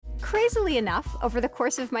Crazily enough, over the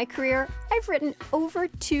course of my career, I've written over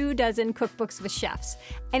 24 cookbooks with chefs,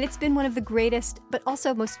 and it's been one of the greatest, but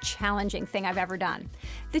also most challenging thing I've ever done.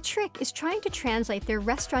 The trick is trying to translate their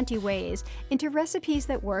restaurant-y ways into recipes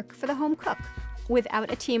that work for the home cook, without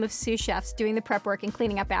a team of sous chefs doing the prep work and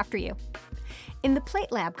cleaning up after you. In the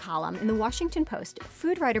Plate Lab column in the Washington Post,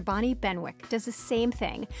 food writer Bonnie Benwick does the same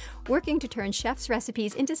thing, working to turn chefs'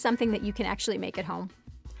 recipes into something that you can actually make at home.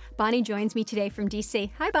 Bonnie joins me today from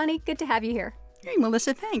D.C. Hi, Bonnie. Good to have you here. Hey,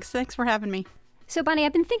 Melissa. Thanks. Thanks for having me. So, Bonnie,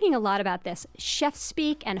 I've been thinking a lot about this. Chef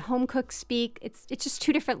speak and home cook speak, it's just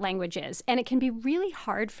two different languages. And it can be really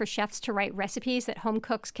hard for chefs to write recipes that home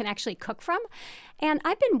cooks can actually cook from. And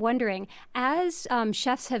I've been wondering, as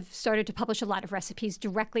chefs have started to publish a lot of recipes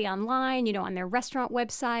directly online, on their restaurant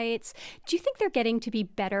websites, do you think they're getting to be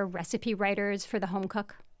better recipe writers for the home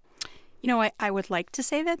cook? I would like to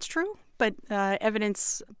say that's true, but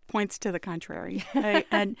evidence points to the contrary.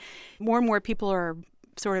 And more and more people are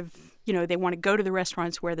sort of, they want to go to the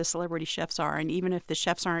restaurants where the celebrity chefs are. And even if the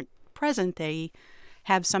chefs aren't present, they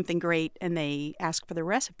have something great and they ask for the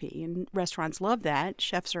recipe. And restaurants love that.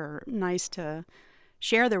 Chefs are nice to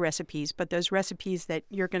share the recipes, but those recipes that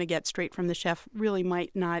you're going to get straight from the chef really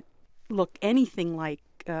might not look anything like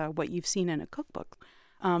what you've seen in a cookbook.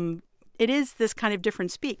 It is this kind of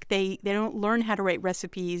different speak. They don't learn how to write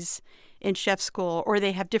recipes in chef school, or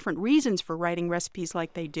they have different reasons for writing recipes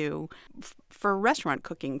like they do for restaurant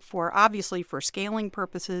cooking. Obviously for scaling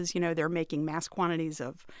purposes, they're making mass quantities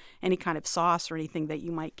of any kind of sauce or anything that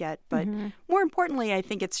you might get. But more importantly, I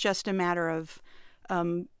think it's just a matter of,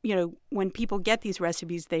 when people get these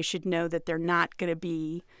recipes, they should know that they're not going to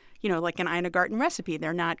be like an Ina Garten recipe.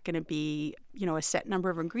 They're not going to be, a set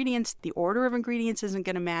number of ingredients. The order of ingredients isn't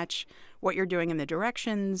going to match what you're doing in the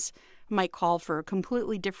directions. Might call for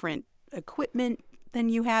completely different equipment than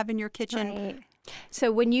you have in your kitchen. Right.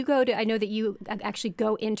 So when you go to, I know that you actually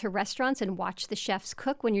go into restaurants and watch the chefs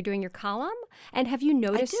cook when you're doing your column. And have you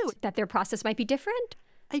noticed that their process might be different?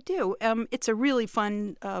 I do. It's a really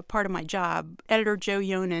fun part of my job. Editor Joe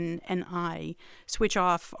Yonan and I switch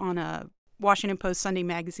off on a Washington Post Sunday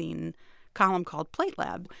Magazine column called Plate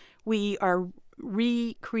Lab. We are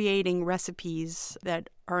recreating recipes that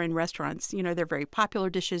are in restaurants. They're very popular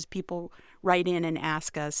dishes. People write in and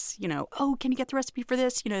ask us, oh, can you get the recipe for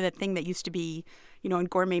this? That thing that used to be, in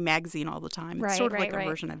Gourmet Magazine all the time. It's sort of like a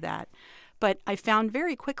version of that. But I found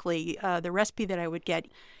very quickly the recipe that I would get,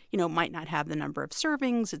 might not have the number of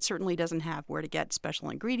servings. It certainly doesn't have where to get special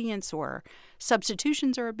ingredients, or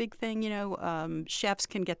substitutions are a big thing. Chefs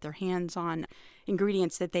can get their hands on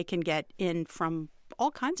ingredients that they can get in from all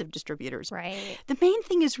kinds of distributors. Right. The main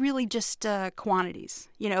thing is really just quantities.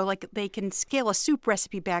 Like they can scale a soup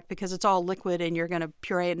recipe back because it's all liquid and you're going to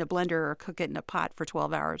puree it in a blender or cook it in a pot for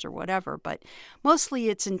 12 hours or whatever. But mostly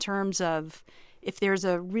it's in terms of if there's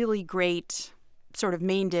a really great sort of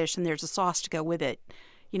main dish and there's a sauce to go with it,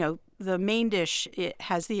 the main dish, it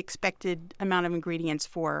has the expected amount of ingredients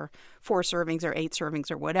for 4 servings or 8 servings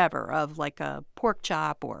or whatever of like a pork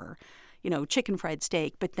chop or, chicken fried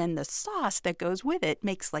steak. But then the sauce that goes with it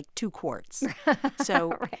makes like 2 quarts.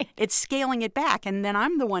 So It's scaling it back. And then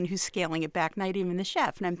I'm the one who's scaling it back, not even the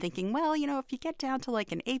chef. And I'm thinking, well, if you get down to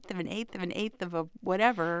like an eighth of an eighth of an eighth of a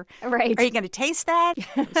whatever, are you going to taste that?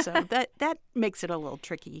 So that makes it a little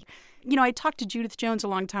tricky. I talked to Judith Jones a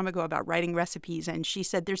long time ago about writing recipes, and she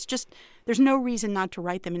said there's no reason not to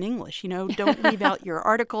write them in English. Don't leave out your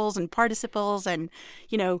articles and participles, and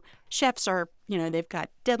chefs are they've got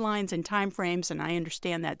deadlines and time frames, and I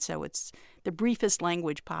understand that. So it's the briefest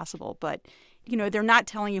language possible, but they're not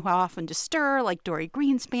telling you how often to stir, like Dory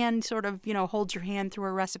Greenspan sort of holds your hand through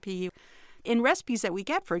a recipe. In recipes that we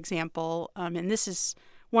get, for example, and this is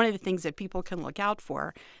one of the things that people can look out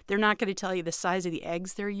for, they're not going to tell you the size of the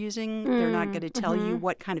eggs they're using. They're not going to tell you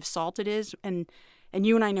what kind of salt it is. And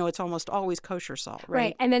you and I know it's almost always kosher salt, right?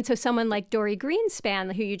 Right. And then so someone like Dory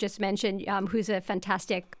Greenspan, who you just mentioned, who's a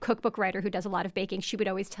fantastic cookbook writer who does a lot of baking, she would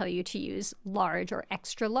always tell you to use large or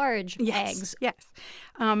extra large eggs. Yes.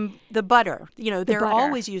 The butter, they're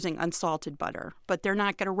always using unsalted butter, but they're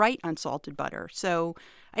not going to write unsalted butter. So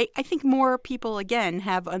I think more people, again,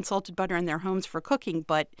 have unsalted butter in their homes for cooking,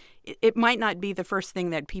 but it might not be the first thing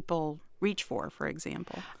that people reach for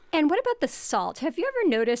example. And what about the salt? Have you ever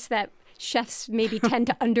noticed that chefs maybe tend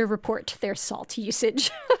to underreport their salt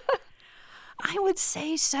usage? I would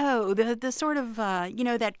say so. The sort of,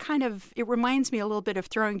 that kind of, it reminds me a little bit of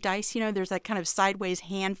throwing dice. There's that kind of sideways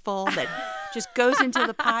handful that just goes into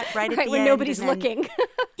the pot right at the end. When nobody's looking.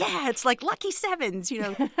 Yeah, it's like lucky sevens,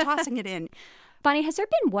 tossing it in. Bonnie, has there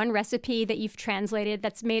been one recipe that you've translated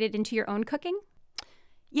that's made it into your own cooking?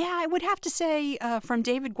 Yeah, I would have to say from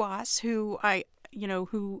David Guas, who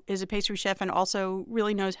is a pastry chef and also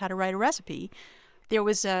really knows how to write a recipe. There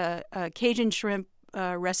was a Cajun shrimp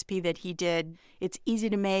recipe that he did. It's easy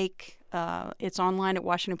to make. It's online at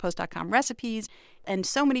WashingtonPost.com recipes. And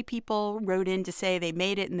so many people wrote in to say they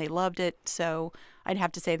made it and they loved it. So I'd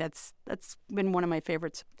have to say that's been one of my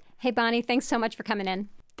favorites. Hey, Bonnie, thanks so much for coming in.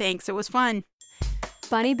 Thanks. It was fun.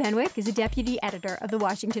 Bonnie Benwick is a deputy editor of The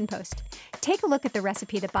Washington Post. Take a look at the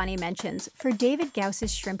recipe that Bonnie mentions for David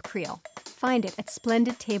Gauss's shrimp Creole. Find it at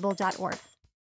splendidtable.org.